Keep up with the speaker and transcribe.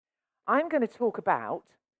I'm going to talk about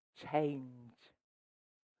change.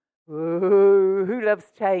 Ooh, who loves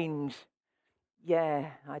change? Yeah,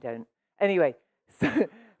 I don't. Anyway, so,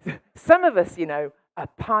 some of us, are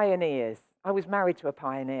pioneers. I was married to a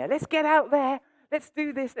pioneer. Let's get out there. Let's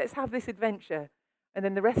do this. Let's have this adventure. And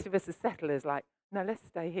then the rest of us are settlers, like, no, let's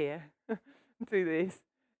stay here. Do this.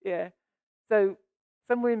 Yeah. So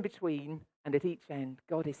somewhere in between and at each end,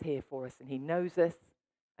 God is here for us and he knows us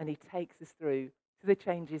and he takes us through to the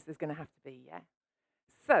changes there's going to have to be. Yeah.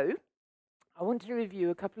 So I want to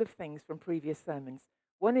review a couple of things from previous sermons.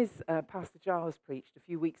 One is Pastor Giles preached a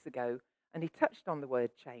few weeks ago, and he touched on the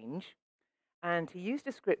word change, and he used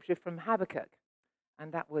a scripture from Habakkuk,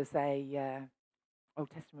 and that was a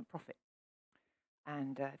Old Testament prophet.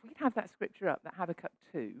 And if we could have that scripture up, that Habakkuk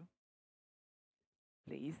 2,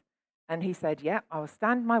 please. And he said, yeah, I'll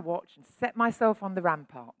stand my watch and set myself on the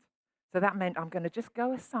rampart. So that meant I'm going to just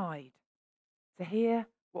go aside to hear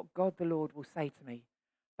what God the Lord will say to me.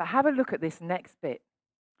 But have a look at this next bit.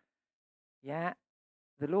 Yeah,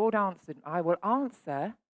 the Lord answered, I will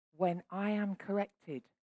answer when I am corrected.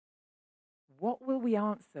 What will we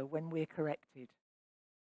answer when we're corrected?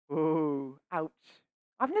 Oh, ouch.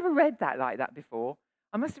 I've never read that like that before.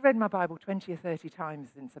 I must have read my Bible 20 or 30 times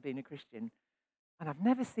since I've been a Christian, and I've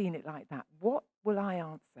never seen it like that. What will I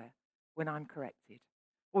answer when I'm corrected?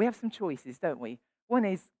 Well, we have some choices, don't we? One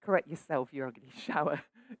is correct yourself, you ugly shower.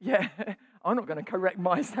 Yeah, I'm not going to correct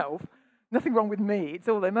myself. Nothing wrong with me. It's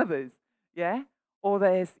all them others. Yeah? Or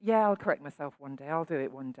there's, yeah, I'll correct myself one day. I'll do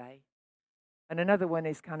it one day. And another one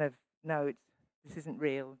is kind of, no, this isn't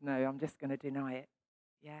real. No, I'm just going to deny it.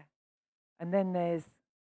 Yeah. And then there's,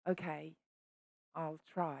 okay, I'll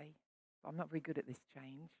try, but I'm not very good at this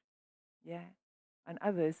change. Yeah. And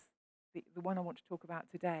others, the one I want to talk about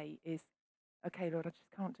today is, okay, Lord, I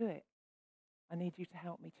just can't do it. I need you to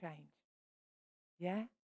help me change. Yeah?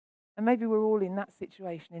 And maybe we're all in that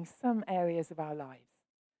situation in some areas of our lives.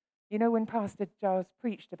 You know, when Pastor Giles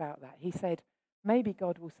preached about that, he said, maybe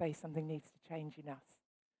God will say something needs to change in us.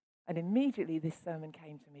 And immediately this sermon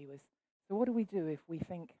came to me was, so what do we do if we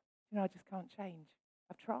think, I just can't change?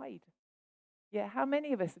 I've tried. Yeah, how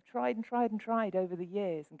many of us have tried and tried and tried over the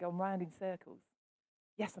years and gone round in circles?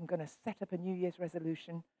 Yes, I'm going to set up a New Year's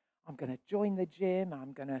resolution. I'm going to join the gym.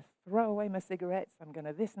 I'm going to throw away my cigarettes. I'm going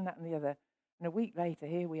to this and that and the other. And a week later,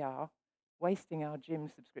 here we are, wasting our gym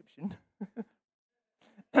subscription.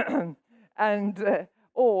 and,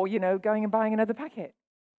 or, going and buying another packet.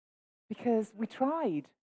 Because we tried.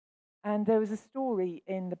 And there was a story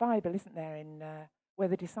in the Bible, isn't there, where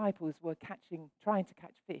the disciples were trying to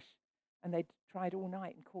catch fish. And they'd tried all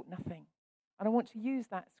night and caught nothing. And I want to use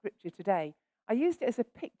that scripture today. I used it as a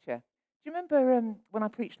picture. Do you remember when I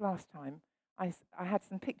preached last time, I had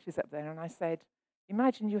some pictures up there and I said,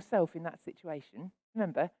 imagine yourself in that situation.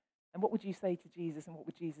 Remember? And what would you say to Jesus and what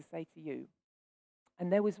would Jesus say to you?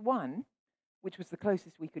 And there was one, which was the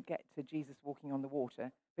closest we could get to Jesus walking on the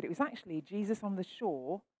water, but it was actually Jesus on the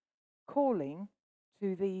shore calling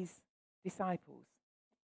to these disciples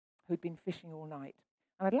who'd been fishing all night.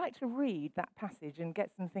 And I'd like to read that passage and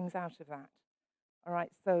get some things out of that. All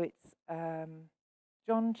right, so it's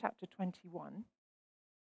John chapter 21,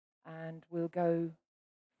 and we'll go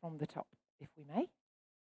from the top, if we may.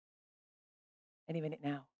 Any minute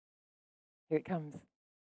now. Here it comes.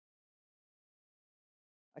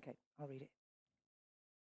 Okay, I'll read it.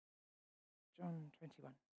 John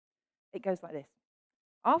 21. It goes like this.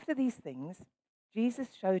 After these things, Jesus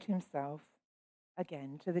showed himself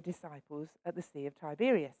again to the disciples at the Sea of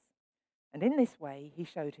Tiberias. And in this way, he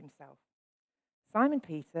showed himself. Simon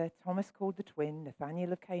Peter, Thomas called the twin,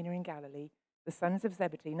 Nathanael of Cana in Galilee, the sons of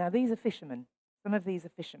Zebedee. Now, these are fishermen. Some of these are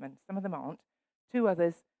fishermen. Some of them aren't. Two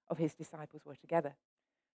others of his disciples were together.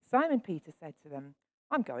 Simon Peter said to them,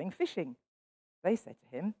 I'm going fishing. They said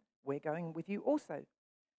to him, we're going with you also.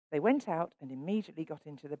 They went out and immediately got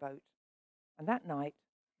into the boat. And that night,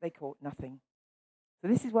 they caught nothing. So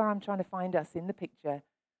this is where I'm trying to find us in the picture.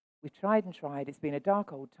 We've tried and tried. It's been a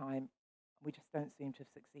dark old time. We just don't seem to have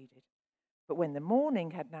succeeded. But when the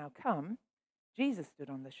morning had now come, Jesus stood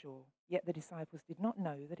on the shore, yet the disciples did not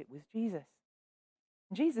know that it was Jesus.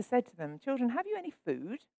 And Jesus said to them, children, have you any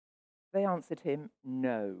food? They answered him,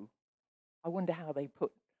 no. I wonder how they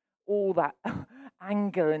put all that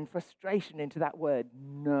anger and frustration into that word,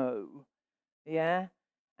 no. Yeah?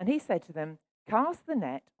 And he said to them, cast the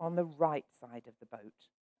net on the right side of the boat,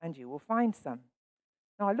 and you will find some.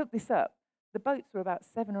 Now, I looked this up. The boats were about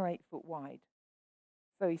 7 or 8 foot wide.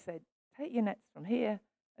 So he said, take your nets from here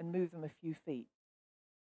and move them a few feet.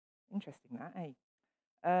 Interesting that,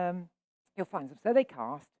 eh? You'll find them. So they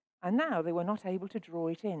cast, and now they were not able to draw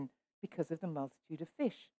it in because of the multitude of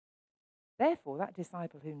fish. Therefore, that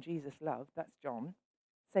disciple whom Jesus loved, that's John,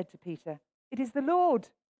 said to Peter, "It is the Lord."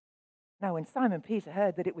 Now, when Simon Peter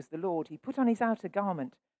heard that it was the Lord, he put on his outer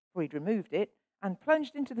garment, for he'd removed it, and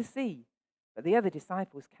plunged into the sea. But the other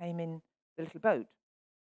disciples came in the little boat.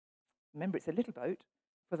 Remember, it's a little boat,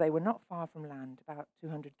 for they were not far from land, about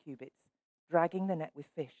 200 cubits, dragging the net with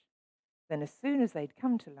fish. Then as soon as they'd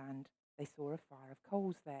come to land, they saw a fire of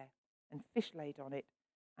coals there, and fish laid on it,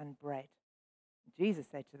 and bread. Jesus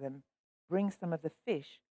said to them, "Bring some of the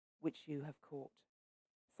fish which you have caught."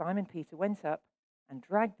 Simon Peter went up and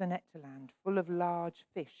dragged the net to land, full of large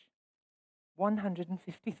fish,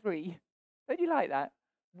 153. Don't you like that?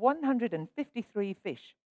 153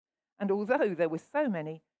 fish. And although there were so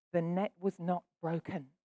many, the net was not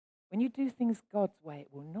broken. When you do things God's way,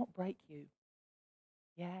 it will not break you.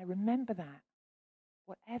 Yeah, remember that.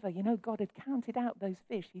 Whatever, God had counted out those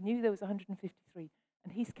fish. He knew there was 153,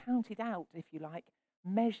 and he's counted out, if you like,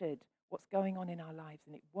 measured what's going on in our lives,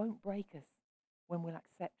 and it won't break us when we'll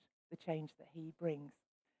accept the change that he brings.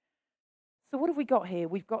 So what have we got here?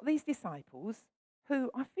 We've got these disciples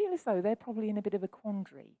who I feel as though they're probably in a bit of a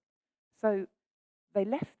quandary. So they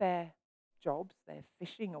left their jobs, their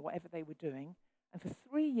fishing or whatever they were doing, and for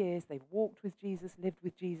 3 years they've walked with Jesus, lived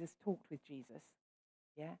with Jesus, talked with Jesus.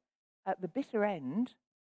 Yeah. At the bitter end,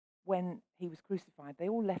 when he was crucified, they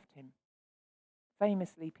all left him.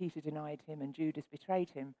 Famously, Peter denied him and Judas betrayed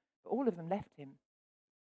him, but all of them left him.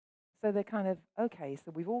 So they're kind of, okay,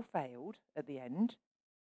 so we've all failed at the end.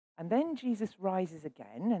 And then Jesus rises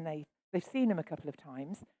again, and they've seen him a couple of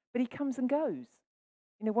times, but he comes and goes.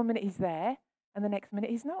 1 minute he's there, and the next minute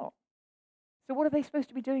he's not. So what are they supposed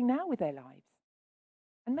to be doing now with their lives?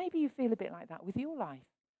 And maybe you feel a bit like that with your life.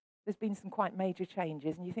 There's been some quite major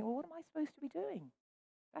changes, and you think, well, what am I supposed to be doing?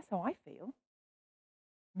 That's how I feel.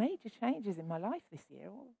 Major changes in my life this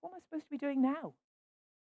year. Well, what am I supposed to be doing now?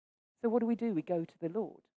 So what do? We go to the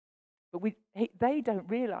Lord. But they don't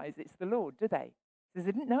realize it's the Lord, do they? Because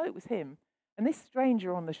they didn't know it was him. And this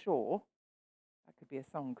stranger on the shore, that could be a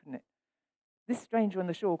song, couldn't it? This stranger on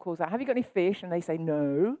the shore calls out, "Have you got any fish?" And they say,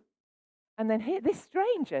 "No." And then this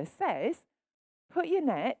stranger says, "Put your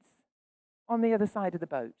nets on the other side of the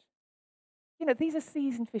boat." These are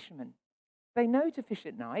seasoned fishermen. They know to fish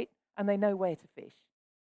at night, and they know where to fish.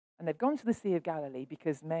 And they've gone to the Sea of Galilee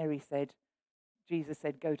because Jesus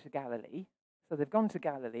said, "Go to Galilee." So they've gone to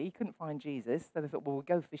Galilee, couldn't find Jesus, so they thought, well, we'll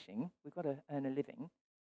go fishing. We've got to earn a living.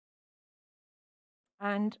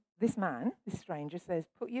 And this stranger says,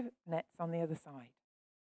 "Put your nets on the other side."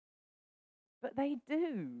 But they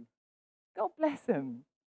do. God bless them.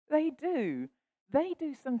 They do. They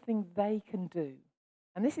do something they can do.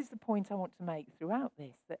 And this is the point I want to make throughout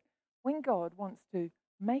this, that when God wants to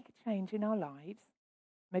make a change in our lives,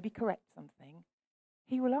 maybe correct something,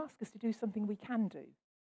 he will ask us to do something we can do.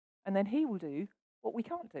 And then he will do what we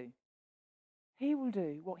can't do. He will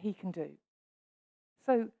do what he can do.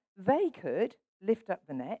 So they could lift up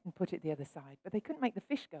the net and put it the other side, but they couldn't make the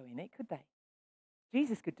fish go in it, could they?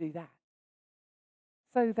 Jesus could do that.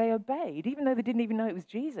 So they obeyed, even though they didn't even know it was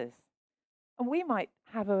Jesus. And we might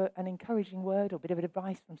have an encouraging word or a bit of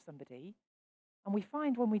advice from somebody, and we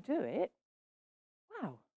find when we do it,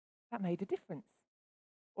 wow, that made a difference.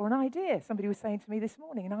 Or an idea. Somebody was saying to me this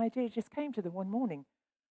morning, an idea just came to them one morning.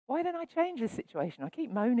 Why don't I change this situation? I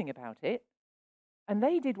keep moaning about it. And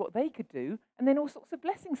they did what they could do, and then all sorts of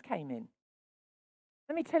blessings came in.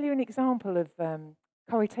 Let me tell you an example of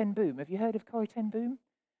Corrie ten Boom. Have you heard of Corrie ten Boom?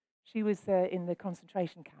 She was in the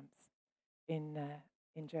concentration camps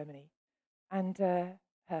in Germany. And her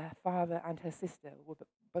father and her sister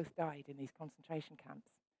both died in these concentration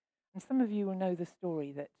camps. And some of you will know the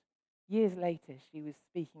story that years later she was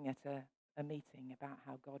speaking at a meeting about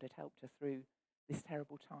how God had helped her through this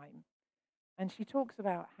terrible time. And she talks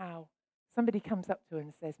about how somebody comes up to her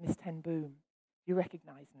and says, "Miss ten Boom, do you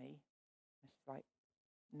recognize me?" And she's like,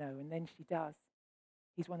 "No." And then she does.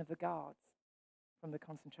 He's one of the guards from the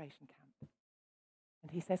concentration camp.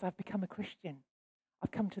 And he says, "I've become a Christian.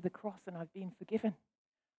 I've come to the cross and I've been forgiven.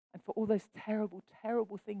 And for all those terrible,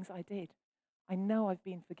 terrible things I did, I know I've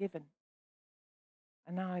been forgiven.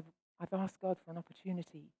 And now I've asked God for an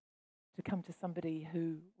opportunity to come to somebody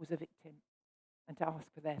who was a victim and to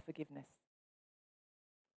ask for their forgiveness."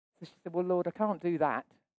 So she said, "Well, Lord, I can't do that."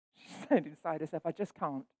 She said inside herself, "I just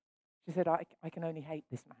can't." She said, I can only hate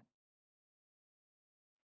this man."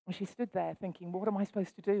 And she stood there thinking, what am I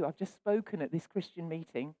supposed to do? I've just spoken at this Christian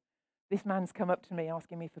meeting. This man's come up to me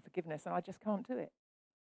asking me for forgiveness, and I just can't do it.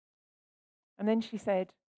 And then she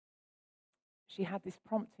said, she had this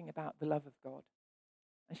prompting about the love of God.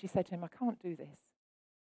 And she said to him, "I can't do this."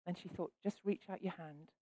 And she thought, just reach out your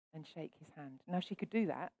hand and shake his hand. Now, she could do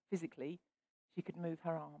that physically, she could move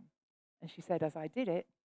her arm. And she said, as I did it,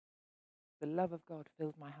 the love of God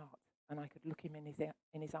filled my heart, and I could look him in his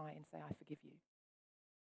eye and say, I forgive you.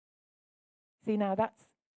 See, now do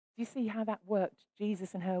you see how that worked?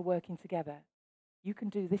 Jesus and her working together. You can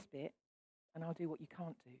do this bit, and I'll do what you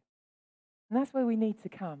can't do. And that's where we need to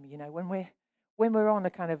come, when we're on a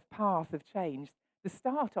kind of path of change. The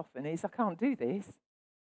start often is, I can't do this.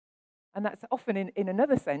 And that's often, in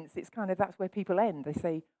another sense, it's kind of, that's where people end. They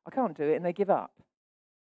say, I can't do it, and they give up.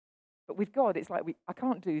 But with God, it's like, I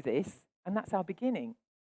can't do this, and that's our beginning.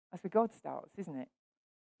 That's where God starts, isn't it?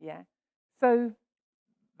 Yeah. So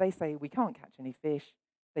they say, we can't catch any fish.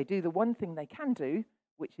 They do the one thing they can do,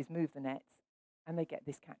 which is move the nets, and they get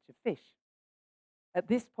this catch of fish. At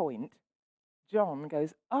this point, John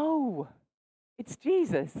goes, oh, it's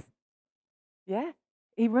Jesus. Yeah?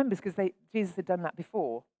 He remembers because Jesus had done that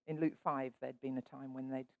before. In Luke 5, there'd been a time when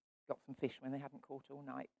they'd got some fish when they hadn't caught all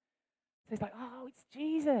night. So he's like, oh, it's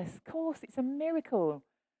Jesus. Of course, it's a miracle.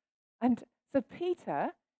 And so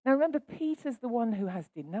Peter, now remember, Peter's the one who has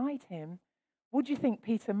denied him. Would you think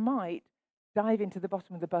Peter might dive into the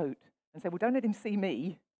bottom of the boat and say, well, don't let him see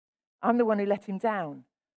me. I'm the one who let him down.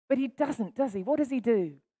 But he doesn't, does he? What does he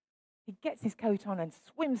do? He gets his coat on and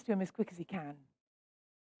swims to him as quick as he can.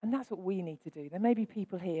 And that's what we need to do. There may be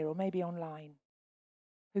people here or maybe online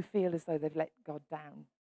who feel as though they've let God down.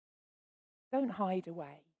 Don't hide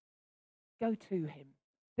away. Go to him.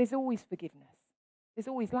 There's always forgiveness. There's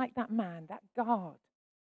always, like that man, that guard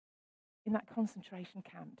in that concentration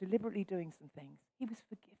camp, deliberately doing some things. He was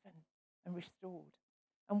forgiven and restored.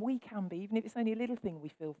 And we can be, even if it's only a little thing we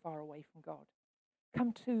feel far away from God.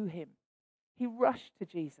 Come to him. He rushed to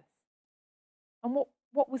Jesus. And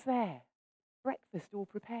what was there? Breakfast all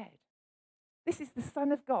prepared. This is the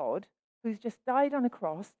Son of God who's just died on a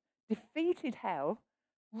cross, defeated hell,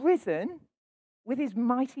 risen with his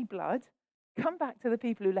mighty blood, come back to the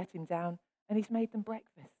people who let him down, and he's made them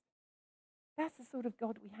breakfast. That's the sort of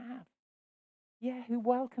God we have. Yeah, who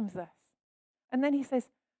welcomes us. And then he says,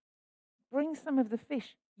 bring some of the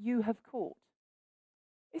fish you have caught.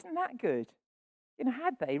 Isn't that good?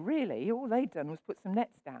 Had they really, all they'd done was put some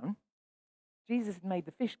nets down. Jesus had made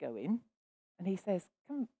the fish go in, and he says,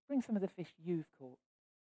 come bring some of the fish you've caught.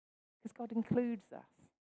 Because God includes us.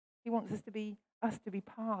 He wants us to be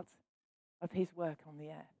part of his work on the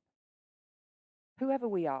earth. Whoever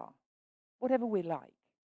we are, whatever we're like,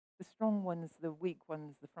 the strong ones, the weak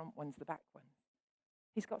ones, the front ones, the back ones,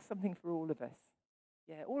 he's got something for all of us.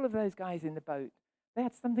 Yeah, all of those guys in the boat, they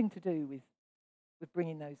had something to do with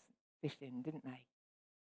bringing those fish in, didn't they?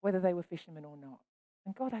 Whether they were fishermen or not.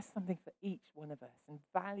 And God has something for each one of us and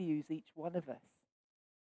values each one of us.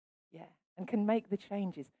 Yeah, and can make the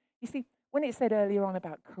changes. You see, when it said earlier on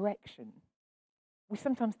about correction, we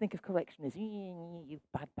sometimes think of correction as, you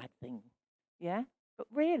bad thing. Yeah? But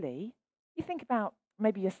really, you think about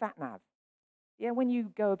maybe your sat-nav. Yeah, when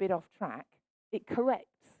you go a bit off track, it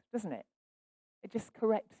corrects, doesn't it? It just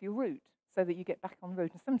corrects your route so that you get back on the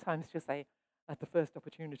road. And sometimes you'll say, at the first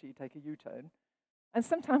opportunity, take a U-turn. And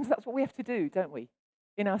sometimes that's what we have to do, don't we?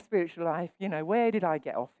 In our spiritual life, where did I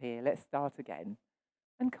get off here? Let's start again.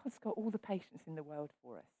 And God's got all the patience in the world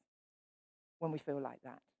for us when we feel like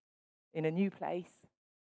that. In a new place,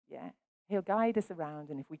 yeah, he'll guide us around.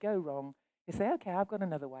 And if we go wrong, he'll say, okay, I've got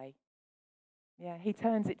another way. Yeah, he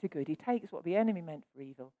turns it to good. He takes what the enemy meant for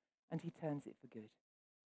evil and he turns it for good.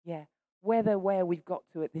 Yeah, whether where we've got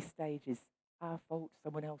to at this stage is our fault,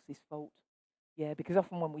 someone else's fault. Yeah, because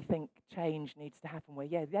often when we think change needs to happen,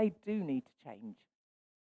 they do need to change.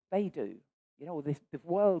 They do. Or the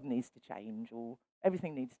world needs to change, or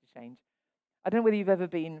everything needs to change. I don't know whether you've ever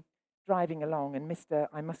been driving along and Mr.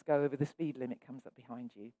 I must go over the speed limit comes up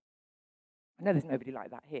behind you. I know there's nobody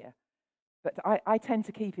like that here, but I tend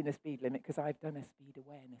to keep in the speed limit because I've done a speed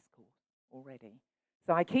awareness course already.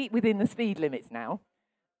 So I keep within the speed limits now.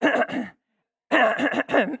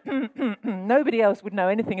 Nobody else would know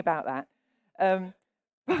anything about that.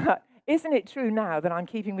 But isn't it true now that I'm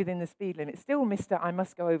keeping within the speed limit? Still, Mr. I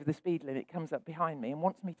must go over the speed limit comes up behind me and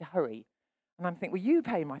wants me to hurry. And I'm thinking, well, you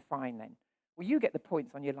pay my fine then. Well, you get the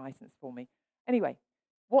points on your license for me. Anyway,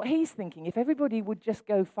 what he's thinking, if everybody would just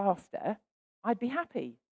go faster, I'd be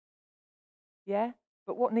happy. Yeah?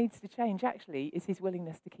 But what needs to change actually is his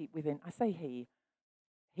willingness to keep within. I say he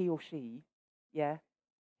or she, yeah?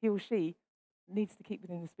 He or she needs to keep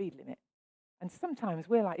within the speed limit. And sometimes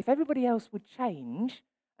we're like, if everybody else would change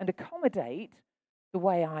and accommodate the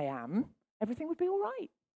way I am, everything would be all right.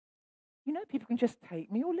 People can just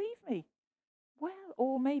take me or leave me. Well,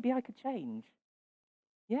 or maybe I could change.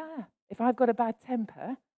 Yeah, if I've got a bad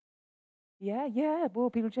temper, well,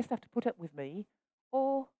 people just have to put up with me.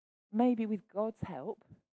 Or maybe with God's help,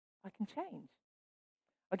 I can change.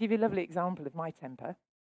 I'll give you a lovely example of my temper.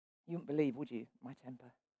 You wouldn't believe, would you, my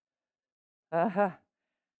temper? Uh-huh.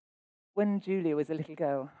 When Julia was a little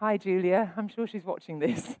girl, hi Julia, I'm sure she's watching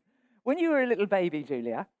this. When you were a little baby,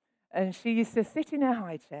 Julia, and she used to sit in her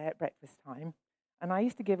high chair at breakfast time, and I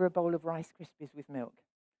used to give her a bowl of Rice Krispies with milk.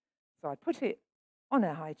 So I'd put it on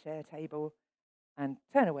her high chair table and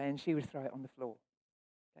turn away, and she would throw it on the floor.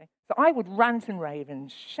 Okay? So I would rant and rave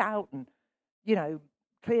and shout and,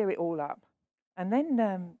 clear it all up. And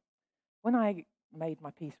then when I made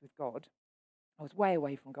my peace with God, I was way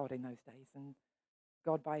away from God in those days, and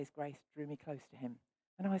God, by his grace, drew me close to him.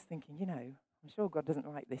 And I was thinking, I'm sure God doesn't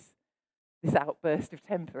like this outburst of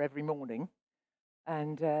temper every morning.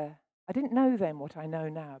 And I didn't know then what I know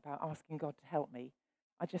now about asking God to help me.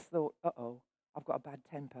 I just thought, I've got a bad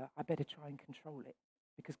temper. I better try and control it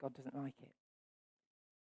because God doesn't like it.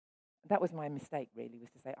 That was my mistake, really, was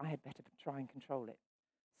to say I had better try and control it.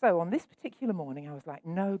 So on this particular morning, I was like,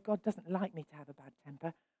 no, God doesn't like me to have a bad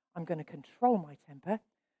temper. I'm going to control my temper.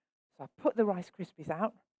 So I put the Rice Krispies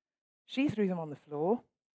out. She threw them on the floor.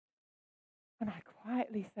 And I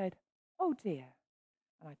quietly said, oh dear.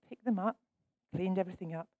 And I picked them up, cleaned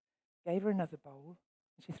everything up, gave her another bowl.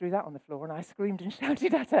 And she threw that on the floor, and I screamed and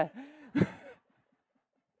shouted at her.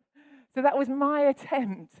 So that was my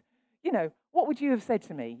attempt. What would you have said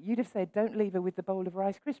to me? You'd have said, don't leave her with the bowl of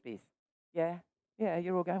Rice Krispies. Yeah,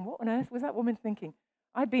 you're all going, what on earth was that woman thinking?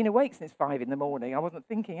 I'd been awake since 5 a.m. I wasn't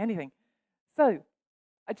thinking anything. So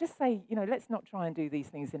I just say, let's not try and do these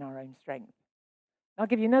things in our own strength. I'll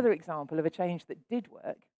give you another example of a change that did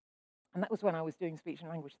work. And that was when I was doing speech and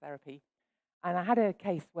language therapy. And I had a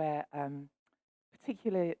case where a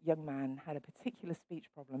particular young man had a particular speech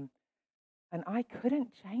problem, and I couldn't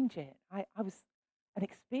change it. I was an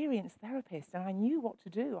experienced therapist, and I knew what to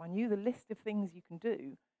do. I knew the list of things you can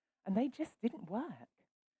do, and they just didn't work.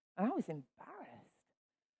 And I was embarrassed.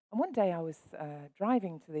 And one day I was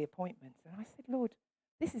driving to the appointment, and I said, Lord,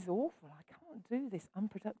 this is awful. I can't do this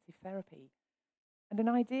unproductive therapy. And an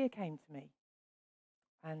idea came to me.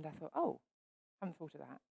 And I thought, I haven't thought of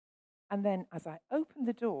that. And then as I opened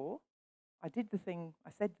the door, I said the thing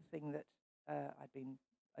that I'd been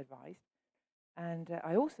advised. And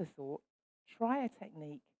I also thought, try a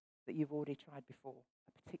technique that you've already tried before,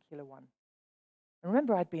 a particular one. And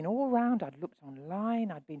remember, I'd been all around, I'd looked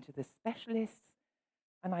online, I'd been to the specialists,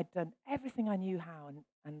 and I'd done everything I knew how.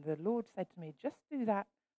 And the Lord said to me, just do that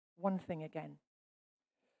one thing again.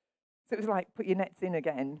 So it was like, put your nets in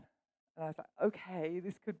again. And I was like, okay,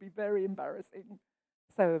 this could be very embarrassing.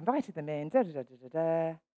 So I invited them in,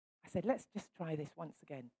 I said, let's just try this once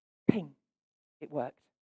again. Ping, it worked.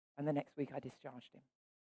 And the next week I discharged him.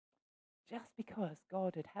 Just because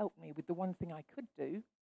God had helped me with the one thing I could do,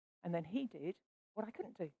 and then he did what I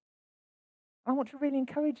couldn't do. I want to really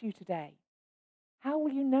encourage you today. How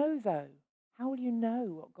will you know, though? How will you know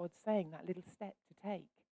what God's saying, that little step to take?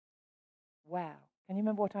 Wow. Can you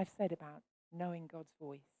remember what I've said about knowing God's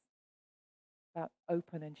voice? About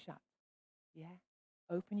open and shut. Yeah?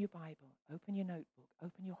 Open your Bible, open your notebook,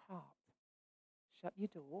 open your heart. Shut your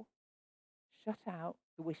door. Shut out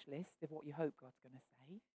the wish list of what you hope God's going to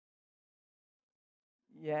say.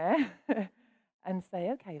 Yeah? And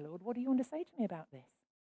say, okay, Lord, what do you want to say to me about this?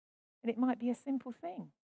 And it might be a simple thing.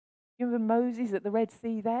 You remember Moses at the Red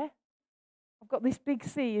Sea there? I've got this big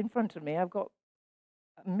sea in front of me. I've got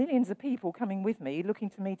millions of people coming with me, looking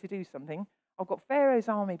to me to do something. I've got Pharaoh's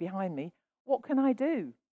army behind me. What can I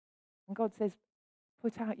do? And God says,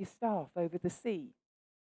 put out your staff over the sea.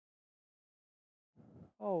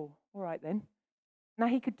 Oh, all right then. Now,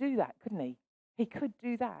 he could do that, couldn't he? He could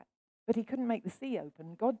do that, but he couldn't make the sea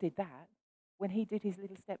open. God did that when he did his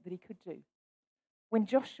little step that he could do. When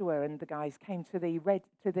Joshua and the guys came to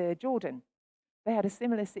the Jordan, they had a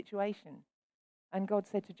similar situation. And God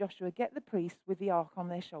said to Joshua, get the priests with the ark on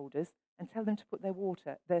their shoulders and tell them to put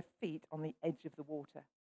their feet on the edge of the water.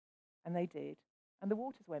 And they did, and the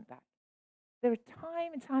waters went back. There are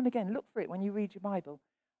time and time again, look for it when you read your Bible,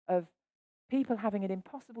 of people having an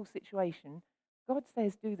impossible situation. God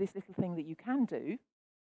says, do this little thing that you can do,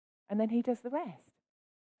 and then he does the rest.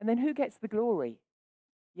 And then who gets the glory?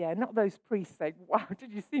 Yeah, not those priests saying, wow,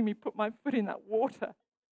 did you see me put my foot in that water?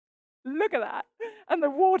 Look at that. And the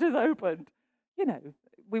water's opened.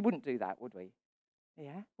 We wouldn't do that, would we?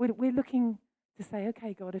 Yeah? We're looking to say,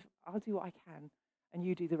 okay, God, if I'll do what I can, and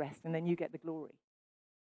you do the rest, and then you get the glory.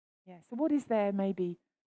 Yeah, so what is there maybe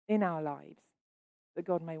in our lives that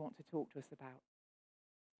God may want to talk to us about?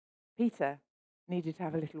 Peter needed to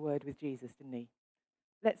have a little word with Jesus, didn't he?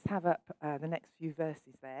 Let's have up the next few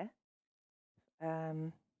verses there.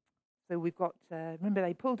 So So we've got, remember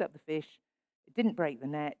they pulled up the fish. It didn't break the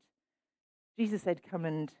net. Jesus said, come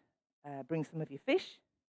and bring some of your fish.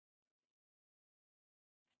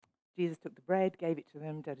 Jesus took the bread, gave it to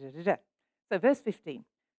them, So verse 15.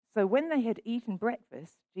 So when they had eaten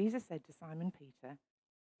breakfast, Jesus said to Simon Peter,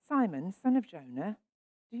 Simon, son of Jonah,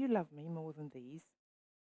 do you love me more than these?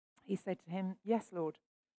 He said to him, yes, Lord,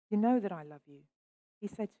 you know that I love you. He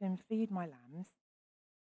said to him, feed my lambs.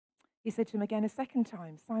 He said to him again a second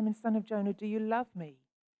time, Simon, son of Jonah, do you love me?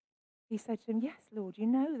 He said to him, yes, Lord, you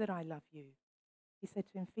know that I love you. He said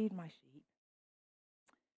to him, feed my sheep.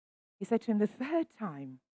 He said to him the third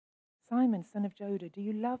time, Simon, son of Jonah, do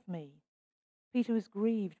you love me? Peter was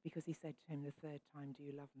grieved because he said to him the third time, do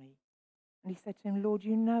you love me? And he said to him, Lord,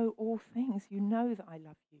 you know all things. You know that I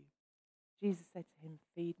love you. Jesus said to him,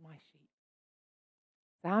 feed my sheep.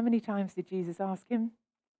 So how many times did Jesus ask him?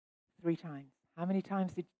 3 times. How many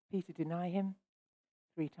times did Peter deny him?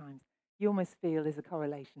 3 times. You almost feel there's a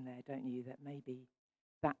correlation there, don't you? That maybe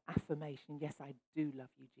that affirmation, yes, I do love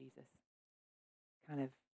you, Jesus, kind of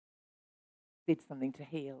did something to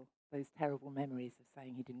heal those terrible memories of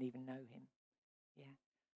saying he didn't even know him. Yeah.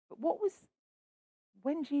 But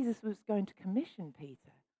when Jesus was going to commission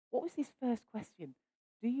Peter, what was his first question?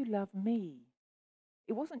 Do you love me?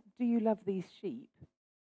 It wasn't, do you love these sheep?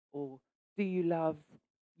 Or do you love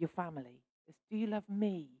your family? It's, do you love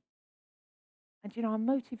me? And our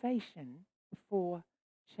motivation for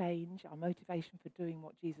change, our motivation for doing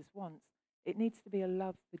what Jesus wants, it needs to be a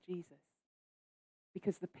love for Jesus.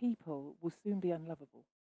 Because the people will soon be unlovable.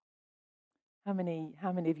 How many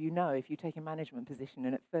of you know if you take a management position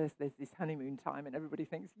and at first there's this honeymoon time and everybody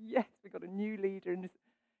thinks, yes, we've got a new leader and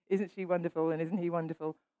isn't she wonderful and isn't he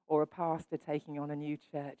wonderful? Or a pastor taking on a new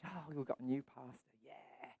church. Oh, we've got a new pastor.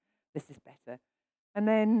 Yeah, this is better. And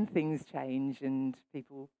then things change and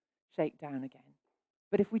people shake down again.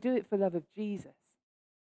 But if we do it for love of Jesus,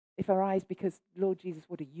 if our eyes, because Lord Jesus,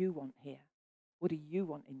 what do you want here? What do you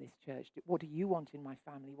want in this church? What do you want in my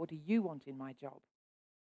family? What do you want in my job?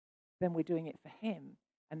 Then we're doing it for him,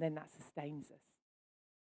 and then that sustains us.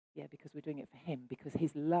 Yeah, because we're doing it for him, because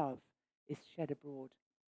his love is shed abroad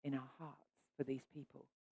in our hearts for these people,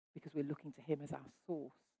 because we're looking to him as our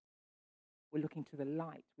source. We're looking to the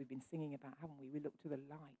light. We've been singing about, haven't we? We look to the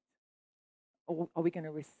light. Or are we going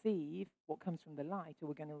to receive what comes from the light, or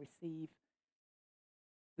we're going to receive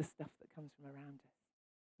the stuff that comes from around us?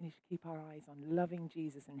 We need to keep our eyes on loving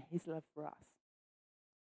Jesus and his love for us.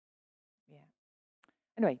 Yeah.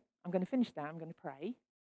 Anyway, I'm going to finish that. I'm going to pray.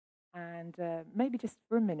 And maybe just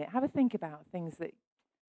for a minute, have a think about things that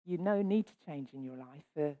you know need to change in your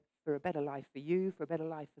life for a better life for you, for a better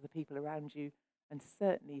life for the people around you, and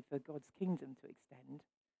certainly for God's kingdom to extend.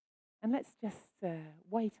 And let's just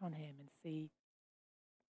wait on him and see,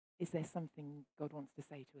 is there something God wants to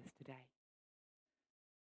say to us today?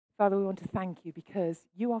 Father, we want to thank you because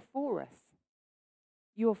you are for us.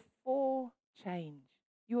 You are for change.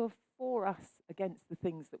 You are for us against the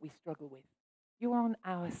things that we struggle with. You are on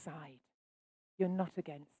our side. You're not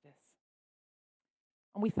against us.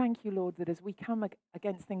 And we thank you, Lord, that as we come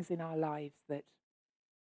against things in our lives that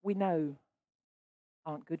we know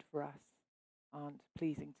aren't good for us, aren't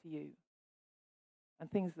pleasing to you,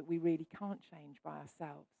 and things that we really can't change by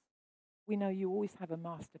ourselves, we know you always have a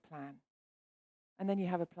master plan. And then you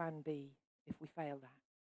have a plan B if we fail that,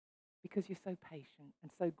 because you're so patient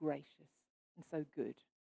and so gracious and so good.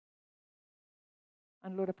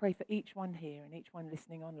 And Lord, I pray for each one here and each one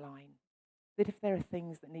listening online, that if there are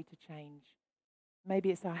things that need to change,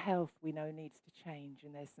 maybe it's our health we know needs to change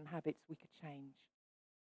and there's some habits we could change,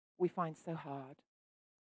 we find so hard.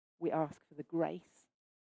 We ask for the grace.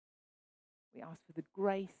 We ask for the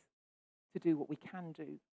grace to do what we can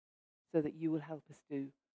do so that you will help us do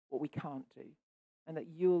what we can't do and that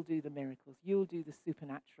you'll do the miracles. You'll do the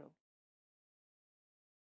supernatural.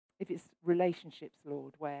 If it's relationships,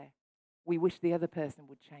 Lord, where we wish the other person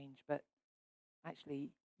would change, but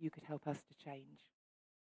actually you could help us to change,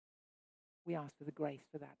 we ask for the grace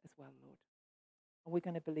for that as well, Lord. And we're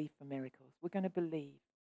going to believe for miracles. We're going to believe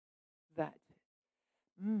that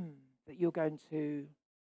that you're going to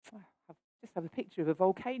have a picture of a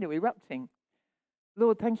volcano erupting.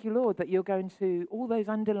 Lord, thank you, Lord, that you're going to, all those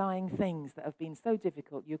underlying things that have been so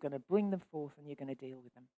difficult, you're going to bring them forth and you're going to deal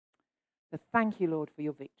with them. So thank you, Lord, for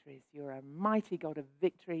your victories. You're a mighty God of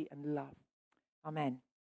victory and love. Amen.